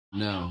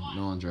No,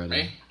 no one's ready.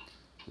 Ready?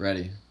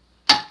 Ready.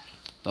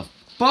 The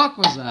fuck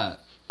was that?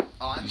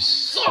 Oh, You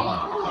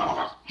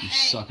suck. You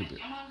suck a bit.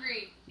 I'm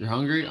hungry. You're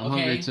hungry? I'm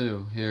hungry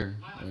too. Here.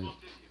 Wait.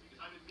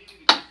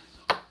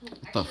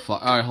 What the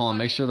fuck? Alright, hold on.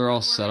 Make sure they're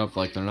all set up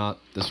like they're not.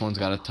 This one's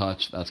got to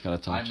touch. That's got to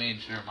touch. I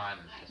made sure mine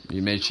are.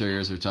 You made sure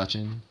yours are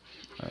touching?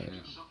 Alright.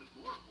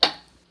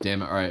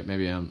 Damn it. Alright,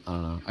 maybe I don't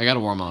know. I gotta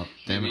warm up.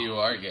 Damn Maybe it. you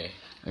are gay.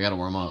 I gotta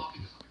warm up.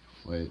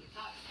 Wait.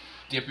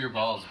 Dip your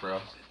balls, bro.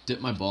 Dip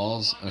my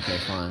balls? Okay,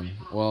 fine.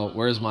 Well,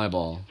 where's my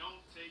ball?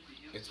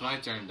 It's my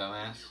turn,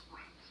 dumbass.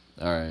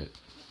 Alright.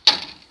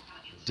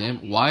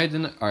 Damn, why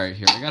didn't... Alright,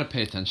 here, I gotta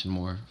pay attention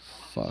more.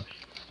 Fuck.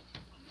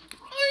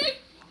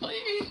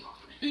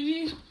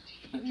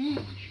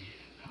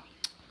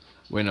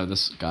 Wait, no,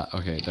 this got...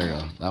 Okay, there you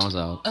go. That one's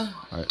out.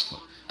 Alright,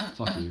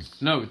 fuck you.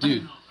 No,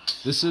 dude.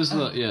 This is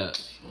the... Yeah.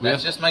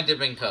 That's just my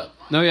dipping cup.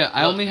 No, yeah,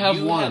 I only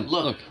have one.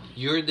 Look,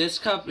 this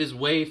cup is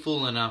way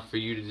full enough for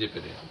you to dip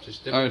it in.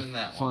 Just dip it in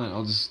that one. Fine,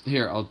 I'll just...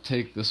 Here, I'll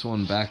take this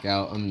one back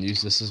out and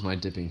use this as my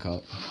dipping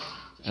cup.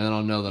 And then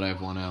I'll know that I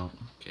have one out.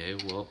 Okay,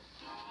 well...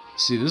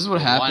 See, this is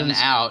what happens. One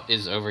out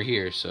is over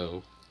here,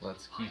 so...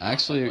 Let's keep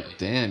Actually,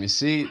 damn, you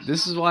see,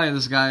 this is why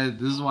this guy's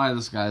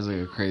like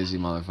a crazy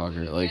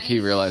motherfucker. Like, he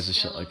realizes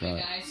shit like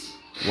that. Guys.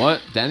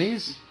 What?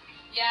 Denny's?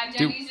 Yeah,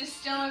 Denny's is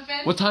still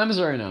open. What time is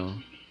it right now?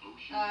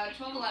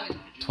 12:11.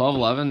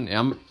 12:11?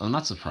 Yeah, I'm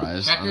not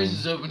surprised. Checkers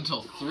is open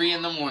till 3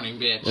 in the morning,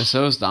 bitch. Yeah,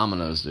 so is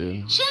Domino's,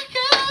 dude.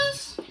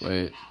 Checkers!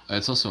 Wait,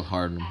 it's also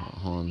hard.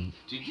 Hold on.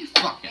 Dude, you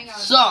fucking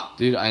suck!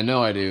 Dude, I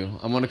know I do.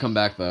 I'm gonna come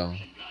back, though. I'm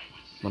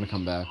gonna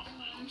come back.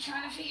 I'm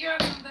trying to figure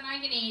out something I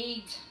can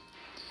eat.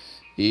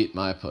 Eat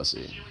my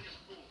pussy.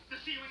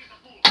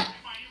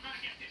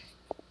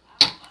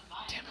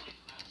 Damn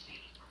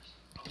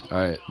it.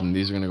 Alright, and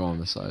these are gonna go on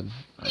this side.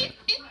 Alright.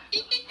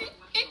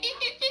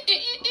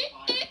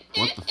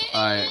 What the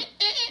Alright.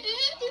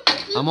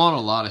 I'm on a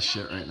lot of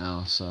shit right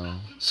now, so...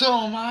 So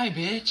am I,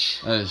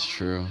 bitch. That is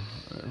true.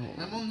 Right,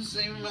 I'm on the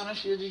same amount of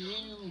shit as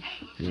you.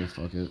 Here,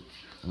 fuck it.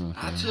 Okay.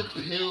 I took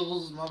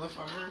pills,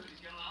 motherfucker.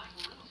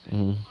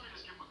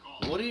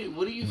 Mm-hmm. What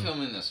are you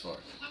filming this for?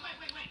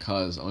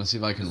 Cause I want to see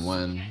if I can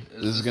win.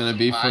 Is This is gonna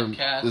be for.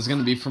 podcast? This is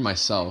gonna be for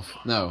myself.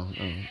 No,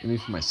 gonna be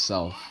for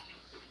myself.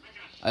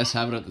 I just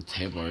have it at the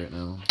table right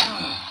now.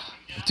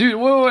 Dude,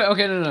 wait.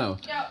 Okay, no. No,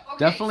 okay,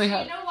 Definitely so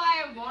have. you know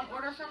why I won't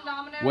order from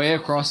Domino's? Way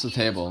across the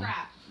table.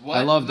 What?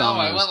 I love No,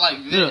 Domino's. I went like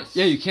No, this.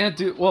 yeah, you can't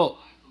do. Well,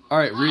 all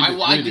right,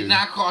 redo. I redo. did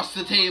not cross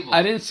the table.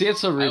 I didn't see it,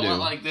 so I redo. went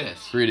like this.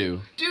 Redo.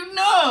 Dude,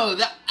 no!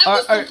 That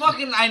was Alright. the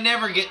fucking... I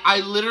never get...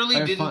 I literally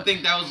Alright, didn't fine.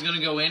 think that was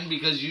gonna go in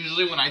because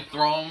usually when I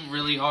throw them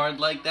really hard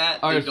like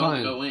that, Alright, they don't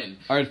fine. go in.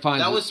 Alright, fine.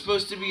 That was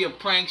supposed to be a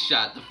prank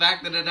shot. The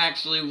fact that it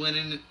actually went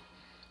in...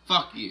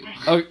 Fuck you.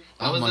 Oh,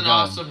 That was my an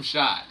God. awesome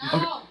shot.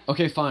 No.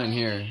 Okay, fine.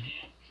 Here.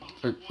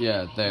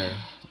 Yeah, there.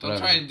 Don't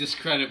try and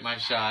discredit my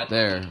shot.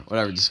 There.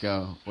 Whatever. Just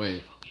go.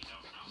 Wait.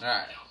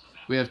 Alright.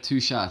 We have 2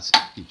 shots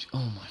each. Oh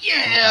my.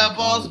 Yeah, fucking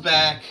ball's God.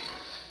 back.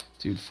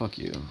 Dude, fuck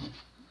you.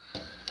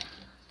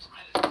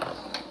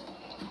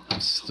 I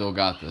still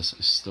got this.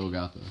 I still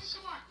got this.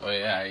 Oh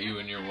yeah, you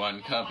and your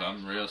one cup.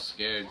 I'm real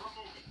scared.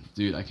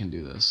 Dude, I can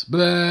do this.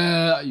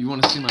 Blah! You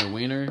want to see my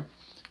wiener?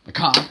 My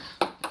cock?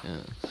 Yeah.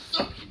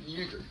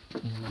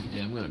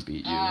 Yeah, I'm gonna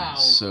beat you Ow,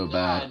 so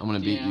bad. I'm gonna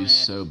beat damn you it.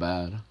 so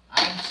bad.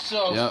 I'm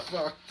so Yep.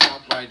 fucked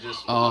up. I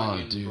just Oh,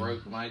 fucking dude.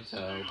 broke my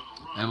toe.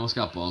 I almost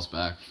got balls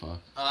back. Fuck.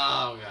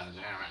 Oh god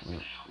damn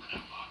it.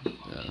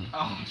 Yeah.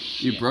 Oh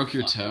shit. You broke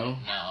your Fuck. toe?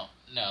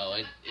 No,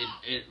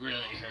 it really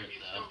hurt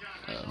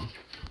though.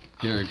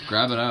 Here,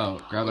 grab it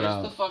out. Grab it Where's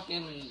out. the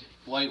fucking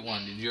white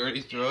one? Did you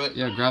already throw it?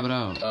 Yeah, grab it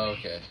out. Oh,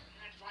 okay.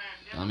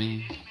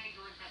 Dummy.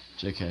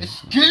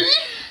 JK. Gay?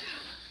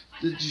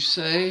 Did you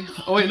say?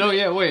 Oh wait, no,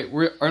 yeah, wait.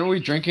 Aren't we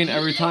drinking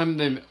every time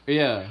they?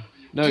 Yeah.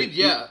 No. Dude,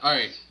 yeah. All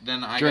right,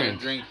 then I Drink.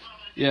 gotta drink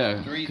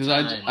Yeah. 3 Because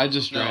times. I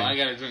just drank. No, I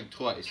gotta drink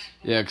twice.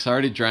 Yeah, because I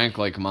already drank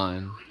like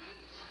mine.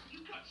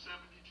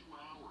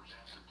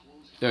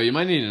 Yo, you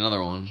might need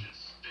another one.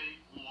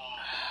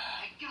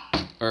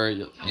 Or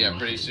Yeah,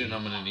 pretty soon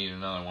I'm gonna need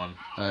another one.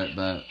 Alright,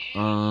 bet.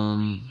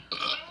 Hold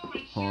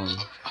on.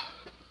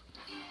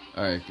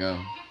 Alright, go.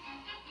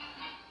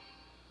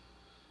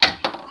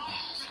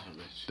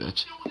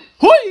 Bitch.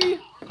 Hoi!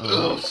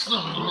 Oh,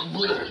 son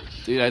of a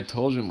bitch. Dude, I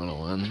told you I'm gonna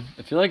win.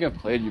 I feel like I've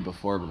played you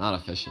before, but not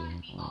officially.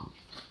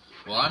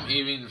 Well, I'm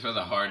aiming for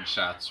the hard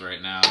shots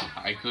right now.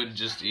 I could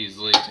just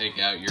easily take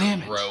out your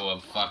Damn it. row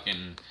of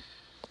fucking...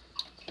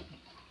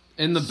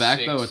 In the back,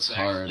 6 though, it's back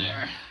hard.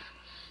 there.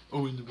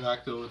 Oh, in the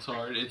back, though, it's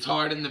hard. It's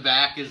hard in the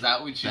back, is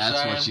that what you said?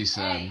 That's what she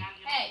said.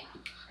 Hey,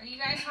 are you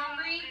guys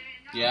hungry?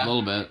 Yeah. A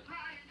little bit.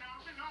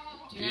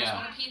 Do you guys Yeah.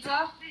 want a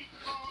pizza?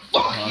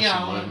 Fuck yeah, I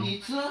Possibly. want a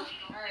pizza.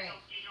 Alright.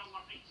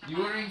 You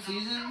ordering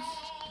Seasons?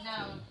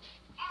 No.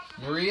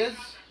 Maria's?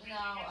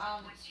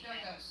 No,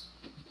 Stoko's.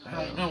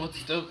 I don't know what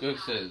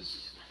Stoko's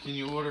is. Can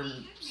you order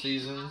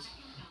Seasons?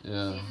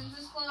 Yeah. Seasons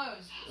is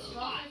closed. It's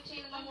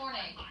 12:15 in the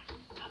morning.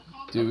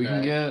 Dude, we can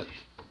Okay. get...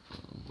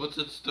 What's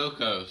at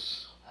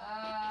Stoko's?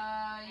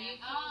 You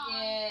can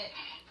get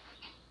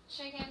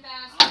chicken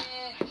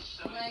basket,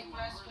 egg,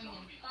 breast, wing, and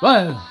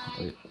What? thigh.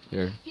 Wait,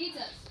 here.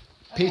 Pizzas.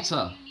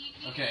 Pizza.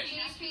 Okay.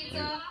 Cheese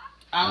pizza.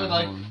 I would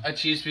like Um, a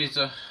cheese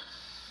pizza. Okay,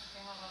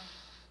 hold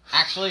on.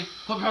 Actually,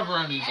 put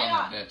pepperonis on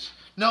that bitch.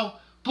 No,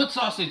 put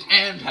sausage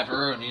and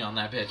pepperoni on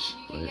that bitch.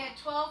 You can get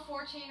 12,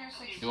 14, or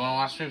 16. You wanna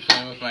watch me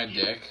play with my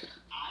dick?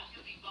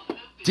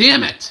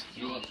 Damn it!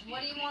 You want...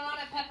 What do you want on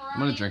a pepperoni? I'm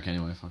gonna drink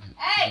anyway. Fuck it.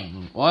 Hey!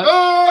 What?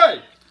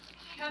 Hey!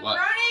 What?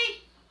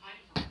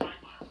 Pepperoni?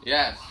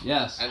 Yes.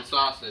 Yes. And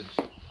sausage.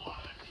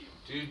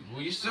 Dude,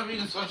 will you stop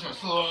being such a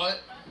slut?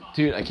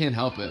 Dude, I can't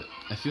help it.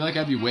 I feel like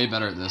I'd be way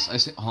better at this. I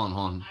say, hold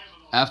on.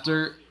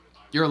 After,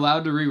 you're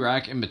allowed to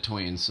re-rack in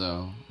between,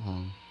 so, hold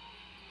on.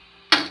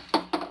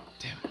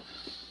 Damn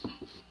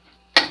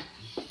it.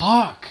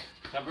 Fuck!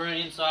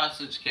 Pepperoni and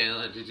sausage,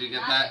 Kayla. Did you get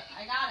Got that? it.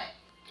 I got it.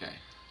 Okay.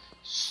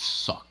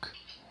 Suck.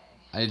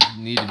 I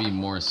need to be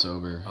more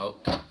sober. Oh,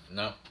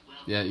 no.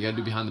 Yeah, you gotta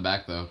do behind the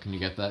back, though. Can you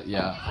get that?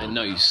 Yeah. I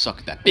know you suck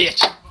at that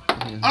bitch!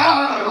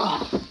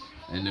 Ah!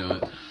 I knew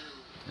it.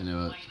 I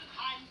knew it.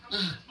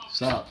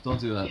 Stop. Don't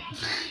do that.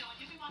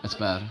 That's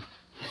bad.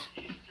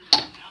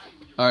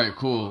 Alright,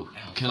 cool.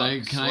 Can I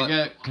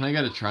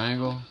get a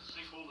triangle?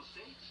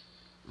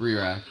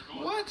 Re-rack.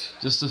 What?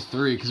 Just a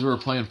 3, because we were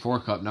playing 4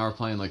 cup, now we're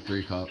playing like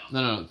 3 cup.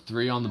 No,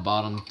 3 on the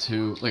bottom,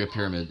 2, like a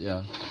pyramid,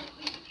 yeah.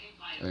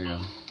 There you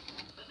go.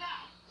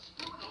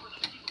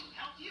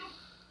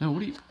 No,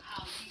 what are you...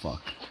 Oh,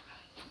 fuck.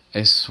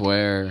 I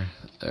swear.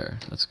 There,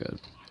 that's good.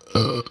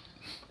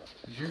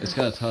 It's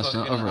got a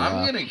touchdown overlap.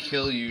 I'm gonna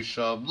kill you,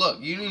 Shub.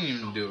 Look, you didn't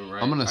even do it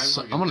right. I'm gonna did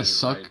it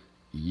suck right.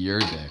 your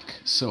dick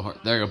so hard.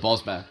 There you go,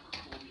 balls back.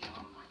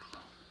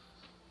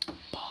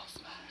 Balls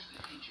back.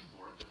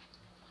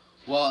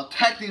 Well,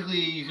 technically,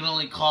 you can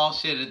only call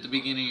shit at the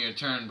beginning of your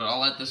turn, but I'll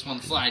let this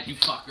one slide, you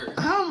fucker.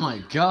 Oh my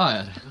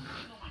god.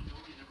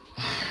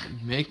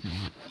 You make me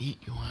eat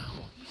you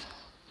out.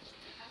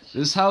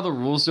 This is how the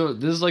rules go.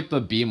 This is like the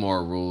Be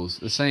More rules.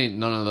 This ain't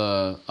none of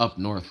the up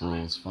north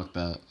rules. Fuck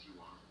that.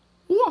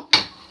 Ooh.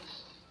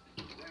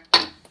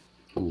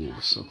 Ooh,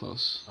 so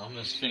close. I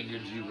almost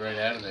fingered you right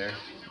out of there.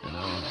 I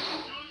know.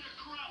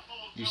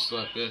 You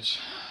slut, bitch.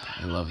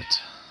 I love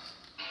it.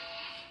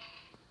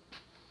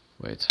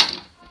 Wait.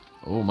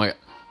 Oh my.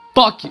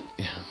 Fuck you.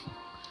 Yeah.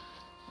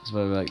 That's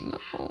why I'm like, no.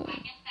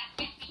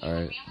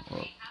 Alright.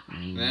 Well,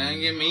 Nah,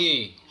 give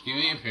me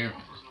a pyramid.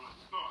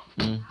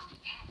 Mm.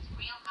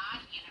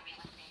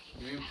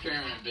 Give me a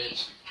pyramid,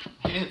 bitch.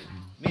 Give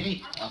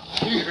me a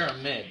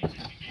pyramid.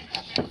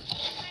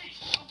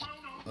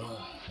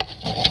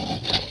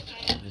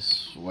 I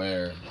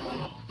swear.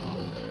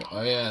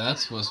 Oh yeah,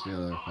 that's supposed to be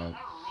another cup.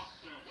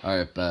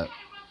 Alright, bet.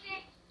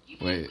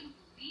 Wait.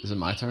 Is it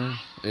my turn?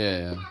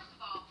 Yeah.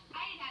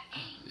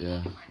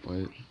 Yeah,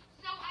 wait.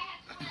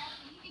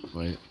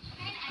 Wait.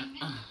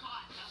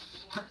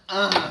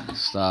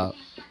 Stop.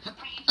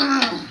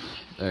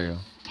 There you go.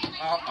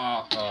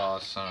 Oh,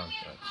 son of a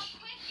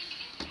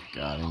bitch.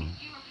 Got him.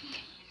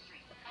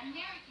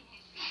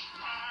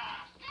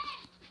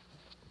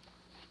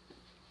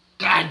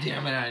 God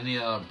damn it, I need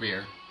another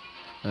beer.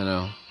 I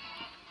know.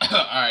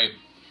 Alright.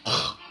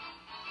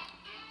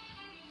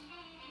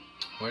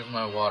 Where's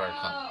my water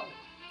cup?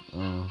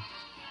 Oh.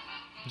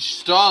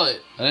 Stall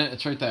it.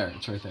 It's right there.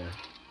 It's right there.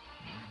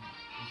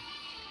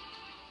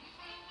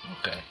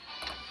 Okay.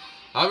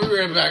 I'll be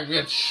right back,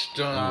 bitch.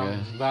 Okay.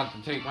 I'm about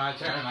to take my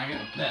turn. I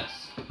gotta piss.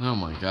 Oh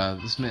my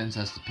god, this man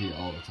has to pee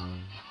all the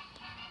time.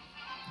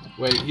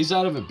 Wait, he's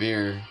out of a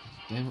beer.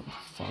 Damn it,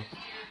 fuck.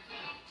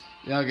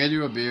 Yeah, I'll get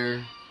you a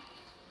beer.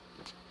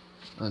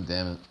 Oh,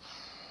 damn it.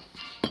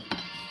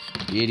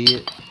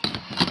 Idiot.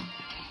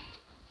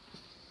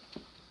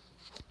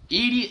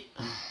 Idiot.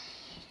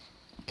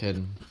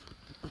 Kidding.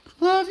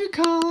 Love you,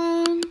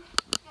 Colin.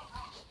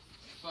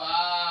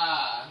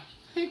 Fuck.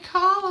 Hey,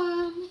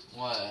 Colin.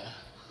 What?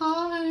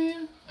 Hi.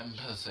 I'm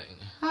pissing.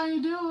 How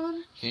you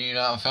doing? Can you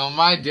not film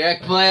my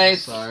dick,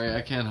 please? Sorry,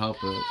 I can't help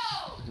it.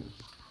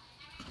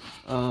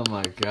 Oh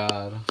my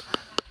god.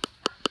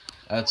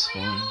 That's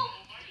fun.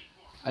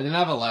 I didn't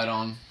have a light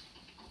on.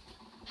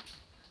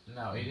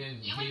 No, he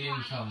didn't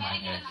film my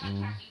dick.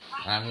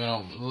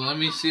 Mm. Let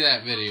me see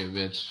that video,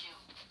 bitch.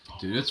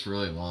 Dude, it's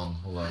really long.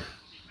 Hold up.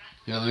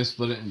 Yeah, let me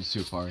split it into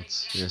 2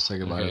 parts. Here, say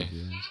goodbye Okay. to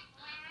the viewers.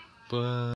 Bye.